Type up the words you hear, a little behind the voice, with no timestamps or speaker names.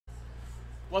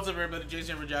What's up, everybody?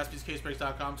 Jason for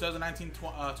JaspysCaseBreaks.com.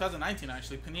 2019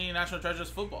 actually. Panini National Treasures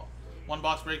Football. One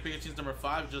box break. Pikachu's number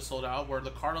 5 just sold out. Where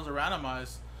the Cardinals are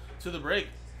randomized to the break.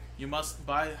 You must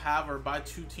buy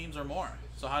 2 teams or more.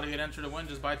 So how to get entered to win?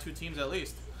 Just buy 2 teams at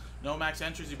least. No max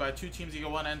entries. You buy 2 teams, you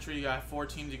get 1 entry. You got 4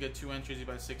 teams, you get 2 entries. You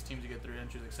buy 6 teams, you get 3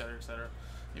 entries, etc., etc.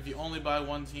 If you only buy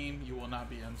 1 team, you will not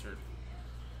be entered.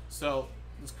 So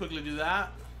let's quickly do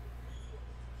that.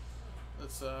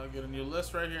 Let's get a new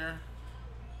list right here.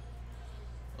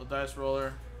 Little dice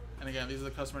roller. And again, these are the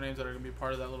customer names that are going to be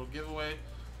part of that little giveaway.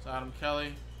 So Adam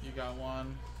Kelly, you got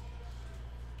 1.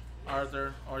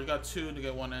 Arthur, or you got 2 to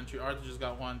get 1 entry. Arthur just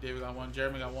got 1. David got 1.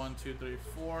 Jeremy got 1, 2, 3,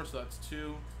 4. So that's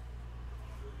 2.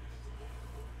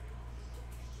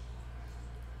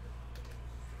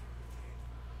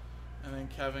 And then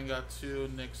Kevin got 2.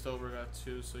 Nick Stover got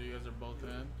 2. So you guys are both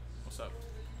in. What's up?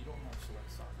 You don't have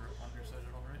select soccer on your site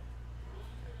at all, right?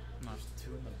 No. There's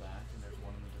 2 in the back and there's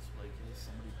 1 in the display case.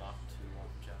 Somebody bought 2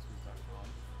 off Jaspys.com,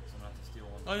 so I'm gonna have to steal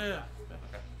 1. Oh yeah.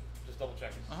 Okay. Just double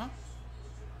checking.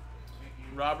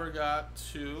 Robert got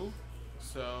 2,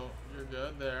 so you're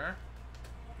good there.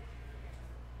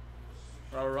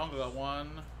 Robert Ronco got 1.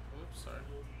 Oops, sorry.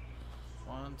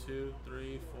 1, 2,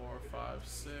 3, 4, 5,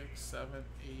 6, 7,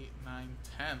 8, 9,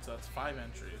 10. So that's 5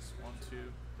 entries. 1,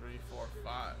 2, 3, 4,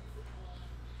 5.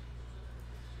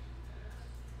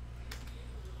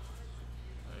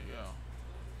 There you go.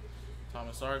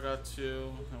 Thomas R got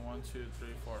 2, and 1, 2, 3,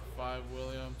 4, 5.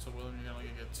 William. So William, you're gonna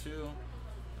get 2,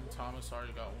 and Thomas R,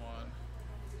 you got 1.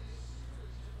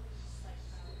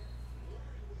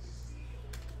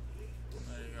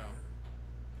 There you go.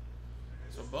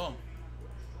 So boom.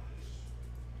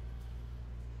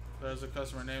 There's the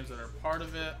customer names that are part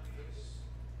of it.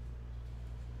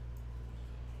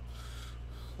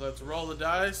 Let's roll the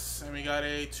dice, and we got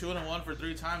a 2 and a 1 for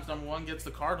 3 times. Number 1 gets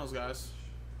the Cardinals, guys.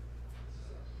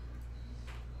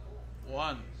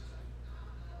 1,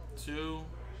 2,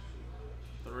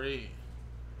 3.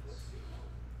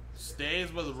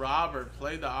 Stays with Robert.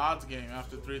 Played the odds game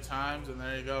after 3 times, and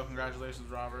there you go. Congratulations,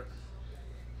 Robert.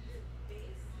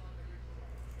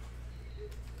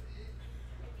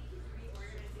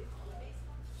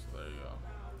 So there you go.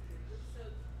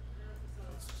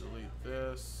 Let's delete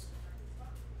this.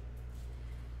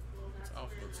 Let's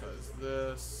alphabetize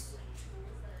this.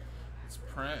 Let's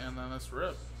print, and then let's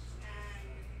rip.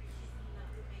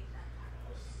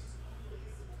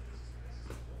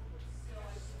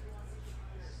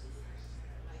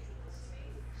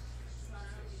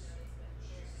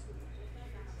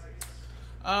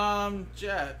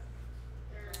 Jet.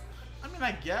 I mean,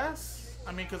 I guess.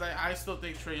 I mean, because I still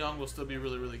think Trae Young will still be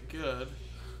really, really good.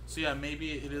 So, yeah,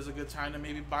 maybe it is a good time to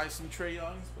maybe buy some Trae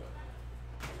Youngs.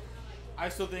 But I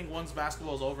still think once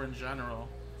basketball is over in general,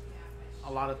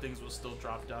 a lot of things will still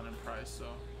drop down in price. So,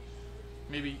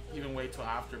 maybe even wait till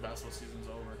after basketball season's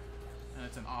over and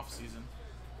it's an off season.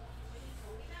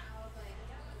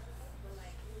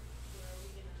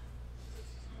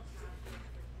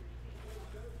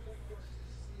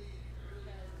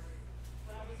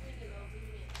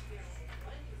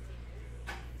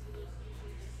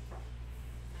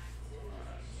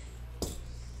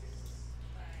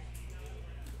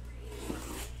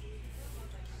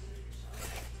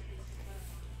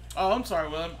 Oh, I'm sorry,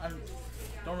 William. I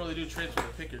don't really do trades for the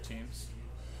picker teams.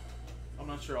 I'm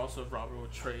not sure also if Robert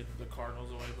would trade the Cardinals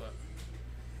away, but...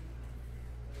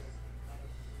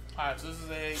 Alright, so this is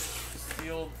a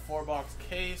sealed 4-box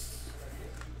case.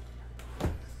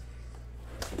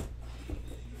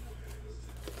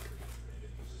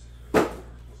 So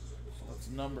let's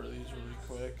number these really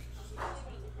quick.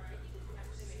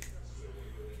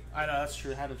 I know, that's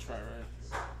true. I had to try, right?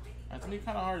 It's going to be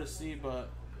kind of hard to see, but...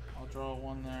 I'll draw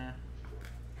 1 there.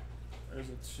 There's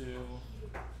a 2.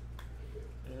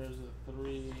 There's a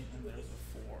 3, and there's a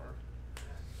 4.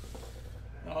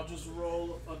 Now I'll just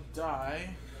roll a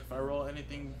die. If I roll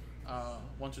anything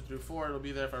 1, 2, 3, 4, it'll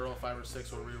be there. If I roll 5 or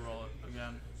 6, we'll re-roll it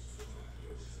again.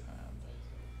 And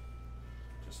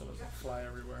just so it doesn't fly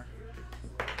everywhere.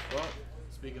 Well,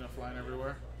 speaking of flying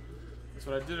everywhere, that's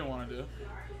what I didn't want to do.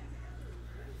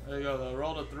 There you go, though.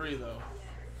 Rolled a 3, though.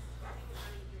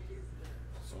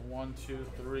 So 1, 2,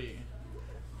 3. You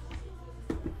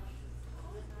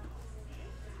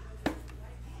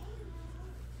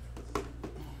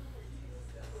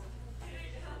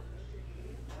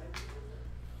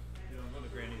don't go to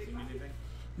Granny's. You need anything?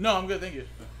 No, I'm good, thank you.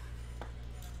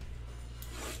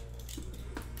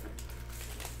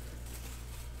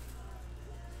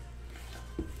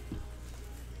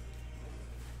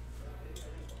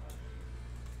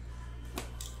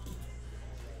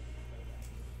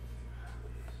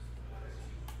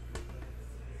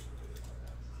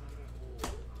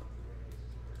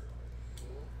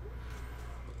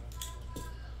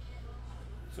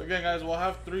 So again, guys, we'll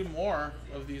have 3 more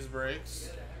of these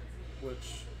breaks,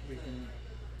 which we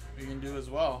can do as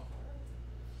well.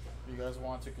 If you guys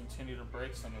want to continue to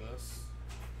break some of this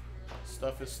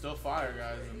stuff, is still fire,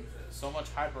 guys, and so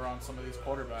much hype around some of these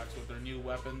quarterbacks with their new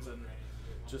weapons and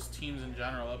just teams in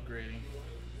general upgrading.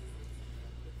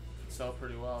 Sell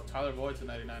pretty well. Tyler Boyd to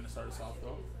 99 to start us off,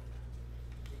 though.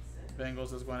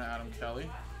 Bengals is going to Adam Kelly.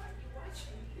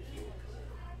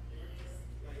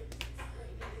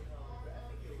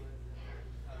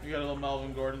 You got a little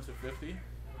Melvin Gordon to 50.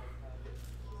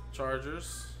 Chargers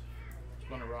is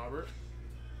going to Robert.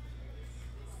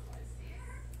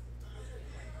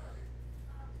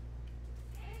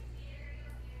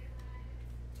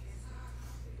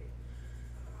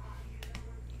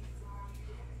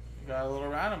 Got a little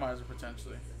randomizer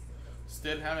potentially.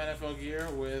 Stidham NFL gear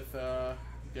with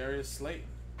Darius Slayton.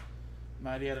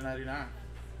 90 out of 99.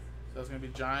 So that's going to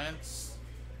be Giants.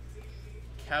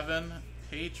 Kevin,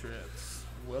 Patriots.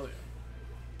 William.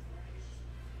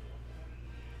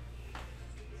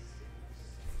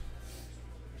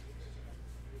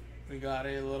 We got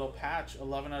a little patch.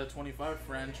 11 out of 25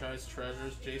 franchise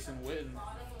treasures. Jason Witten.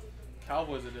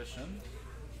 Cowboys edition.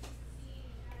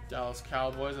 Dallas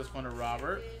Cowboys. That's going to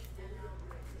Robert.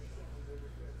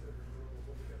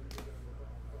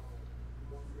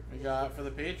 We got for the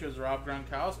Patriots, Rob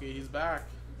Gronkowski. He's back.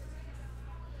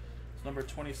 It's number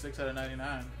 26 out of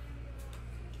 99.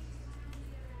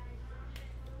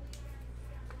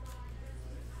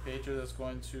 Patriots, that's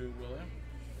going to William.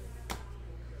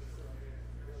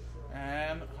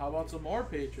 And how about some more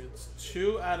Patriots?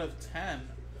 2 out of 10.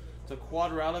 It's a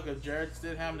quad relic of Jared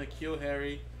Stidham, N'Keal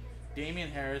Harry, Damian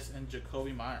Harris, and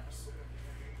Jacoby Myers.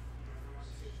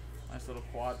 Nice little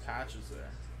quad patches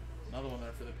there. Another one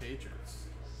there for the Patriots.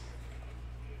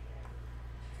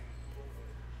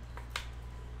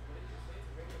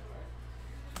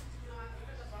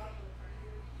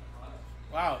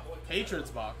 Wow,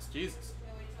 Patriots box. Jesus.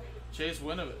 Chase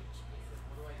Winovich.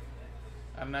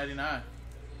 At 99.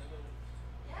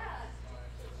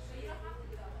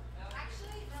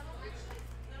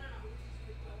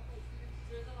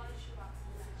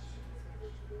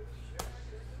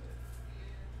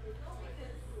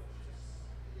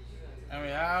 And we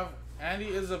have Andy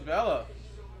Isabella.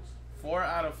 4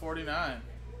 out of 49.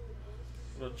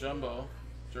 Little jumbo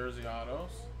jersey autos.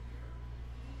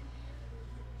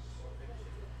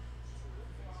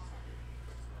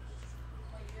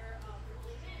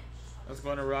 That's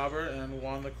going to Robert and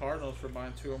won the Cardinals for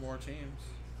buying 2 or more teams.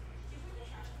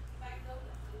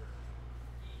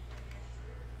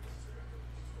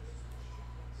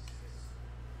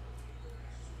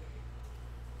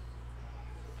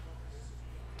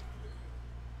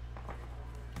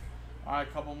 Alright,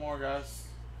 a couple more, guys.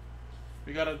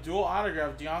 We got a dual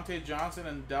autograph, Deontay Johnson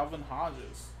and Delvin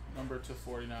Hodges, number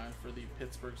 249 for the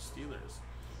Pittsburgh Steelers.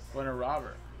 Going to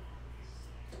Robert.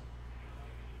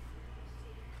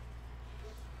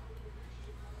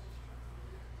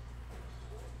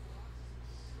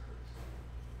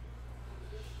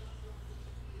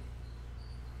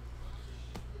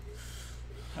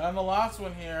 And the last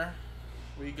one here,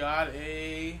 we got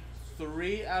a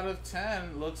 3 out of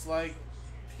 10. Looks like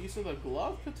piece of the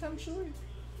glove potentially.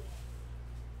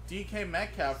 DK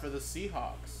Metcalf for the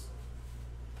Seahawks.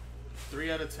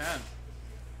 3 out of 10.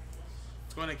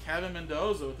 It's going to Kevin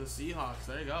Mendoza with the Seahawks.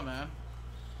 There you go, man.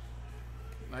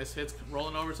 Nice hits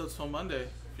rolling over till Monday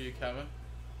for you, Kevin.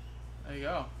 There you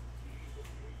go.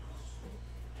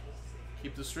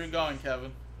 Keep the streak going,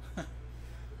 Kevin.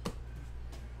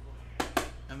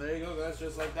 And there you go, guys.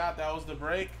 Just like that. That was the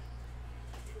break.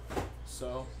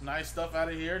 So, nice stuff out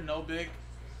of here. No big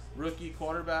rookie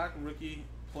quarterback, rookie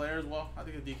players. Well, I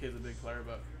think DK is a big player,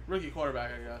 but rookie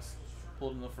quarterback, I guess.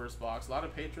 Pulled in the first box. A lot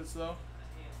of Patriots, though.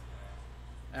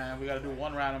 And we got to do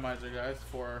one randomizer, guys,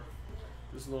 for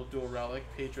this little dual relic.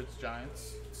 Patriots,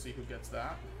 Giants. See who gets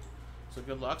that. So,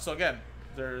 good luck. So, again,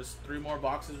 there's 3 more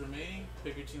boxes remaining.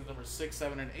 Pick your teams number 6,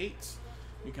 7, and 8.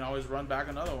 We can always run back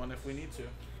another one if we need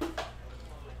to.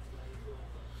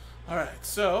 Alright,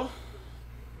 so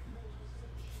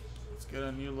let's get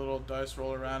a new little dice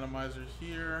roller randomizer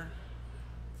here.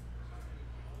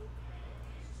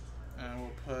 And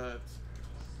we'll put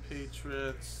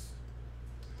Patriots,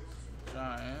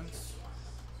 Giants.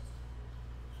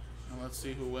 And let's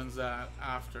see who wins that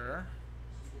after.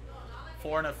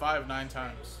 4 and a 5, 9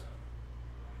 times.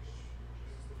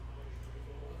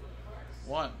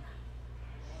 1,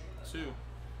 2,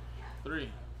 3,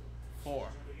 4,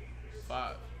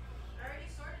 5,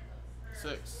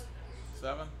 6,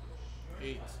 7,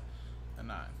 8, and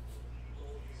 9.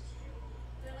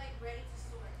 They're like ready to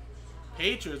store.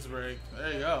 Patriots break.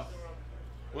 There you go.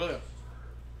 William.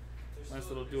 Nice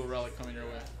little dual relic coming your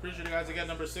way. Appreciate it, guys. Again,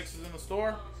 number 6 is in the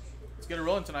store. Let's get it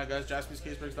rolling tonight, guys.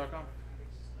 JaspysCaseBreaks.com.